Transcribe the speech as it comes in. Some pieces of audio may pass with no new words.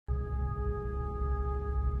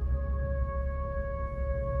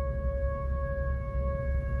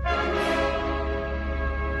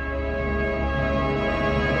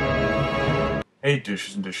Hey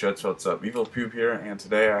douches and douchettes, what's up? ThaEvilPube here, and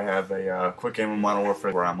today I have a quick game of Modern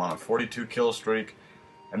Warfare where I'm on a 42 kill streak,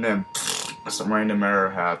 and then some random error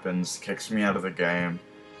happens, kicks me out of the game,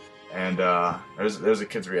 and there's a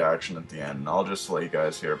kid's reaction at the end, and I'll just let you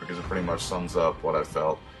guys hear because it pretty much sums up what I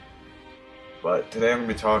felt. But today I'm going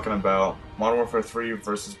to be talking about Modern Warfare 3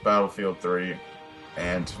 versus Battlefield 3,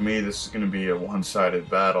 and to me this is going to be a one-sided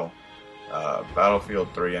battle. Battlefield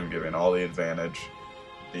 3, I'm giving all the advantage.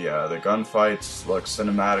 The gunfights look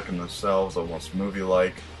cinematic in themselves, almost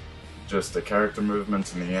movie-like. Just the character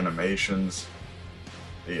movements and the animations,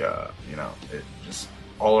 it just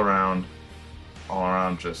all around,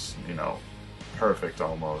 just perfect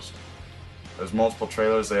almost. There's multiple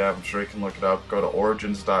trailers they have. I'm sure you can look it up. Go to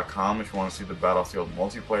origins.com if you want to see the Battlefield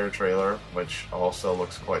multiplayer trailer, which also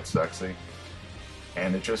looks quite sexy.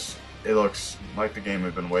 And it looks like the game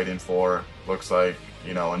we've been waiting for. Looks like,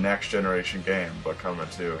 a next generation game, but coming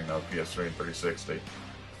to, PS3 and 360.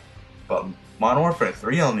 But Modern Warfare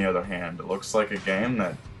 3, on the other hand, it looks like a game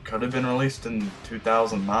that could have been released in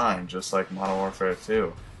 2009, just like Modern Warfare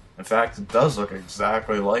 2. In fact, it does look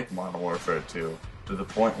exactly like Modern Warfare 2, to the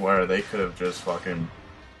point where they could have just fucking,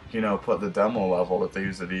 put the demo level that they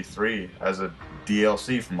used at E3 as a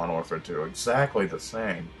DLC for Modern Warfare 2. Exactly the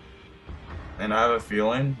same. And I have a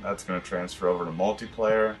feeling that's going to transfer over to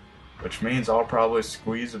multiplayer, which means I'll probably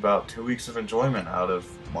squeeze about 2 weeks of enjoyment out of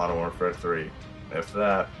Modern Warfare 3. If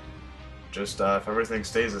that. Just if everything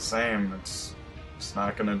stays the same, it's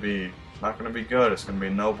not going to be good. It's going to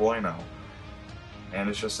be no bueno. And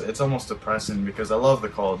it's almost depressing because I love the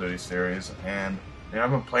Call of Duty series, and I've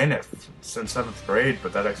been playing it since 7th grade,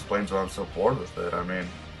 but that explains why I'm so bored with it. I mean,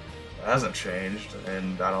 it hasn't changed,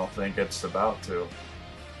 and I don't think it's about to.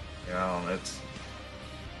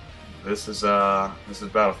 This is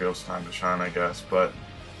Battlefield's time to shine, I guess. But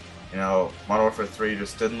Modern Warfare 3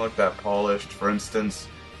 just didn't look that polished. For instance,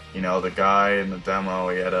 the guy in the demo,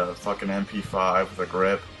 he had a fucking MP5 with a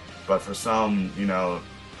grip, but for some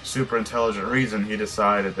super intelligent reason, he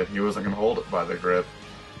decided that he wasn't gonna hold it by the grip.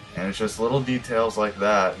 And it's just little details like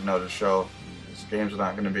that, to show this game's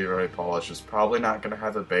not gonna be very polished. It's probably not gonna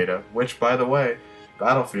have a beta, which, by the way,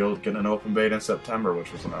 Battlefield getting an open beta in September,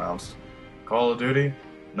 which was announced. Call of Duty,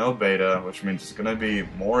 no beta, which means it's going to be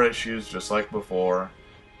more issues just like before.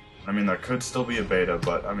 I mean, there could still be a beta,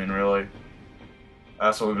 but I mean, really,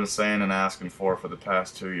 that's what we've been saying and asking for the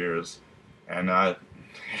past 2 years, and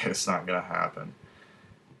it's not going to happen.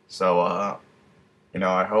 So,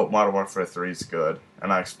 I hope Modern Warfare 3 is good,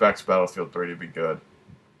 and I expect Battlefield 3 to be good.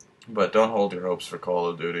 But don't hold your hopes for Call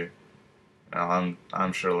of Duty. I'm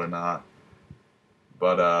surely not.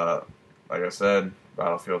 But, like I said,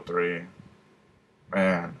 Battlefield 3,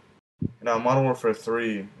 man. Modern Warfare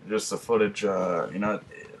 3, just the footage,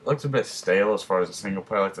 it looks a bit stale as far as the single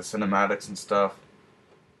player, like the cinematics and stuff.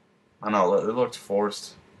 I don't know, it looked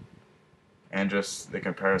forced. And just the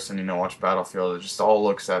comparison, watch Battlefield, it just all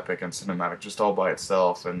looks epic and cinematic, just all by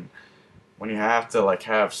itself. And when you have to,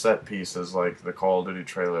 have set pieces like the Call of Duty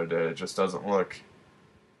trailer did, it just doesn't look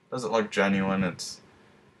genuine.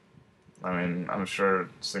 I'm sure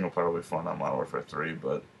single player will be fun on Modern Warfare 3,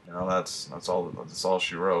 but that's all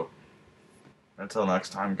she wrote. Until next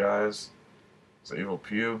time, guys, it's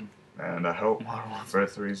ThaEvilPube, and I hope Modern Warfare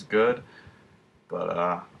 3 is good. But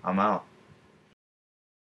I'm out.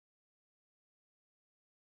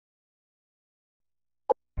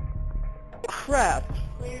 Crap.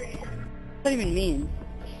 What does that even mean?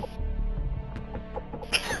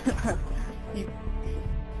 You...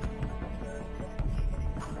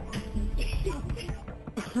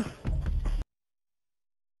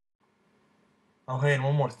 Oh, hey, and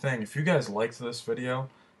one more thing. If you guys liked this video,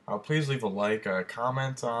 please leave a like,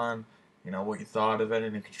 comment on, what you thought of it,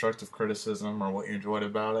 any constructive criticism, or what you enjoyed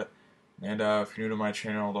about it. And if you're new to my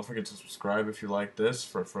channel, don't forget to subscribe if you like this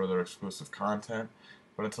for further exclusive content.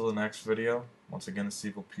 But until the next video, once again, it's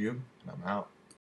ThaEvilPube, and I'm out.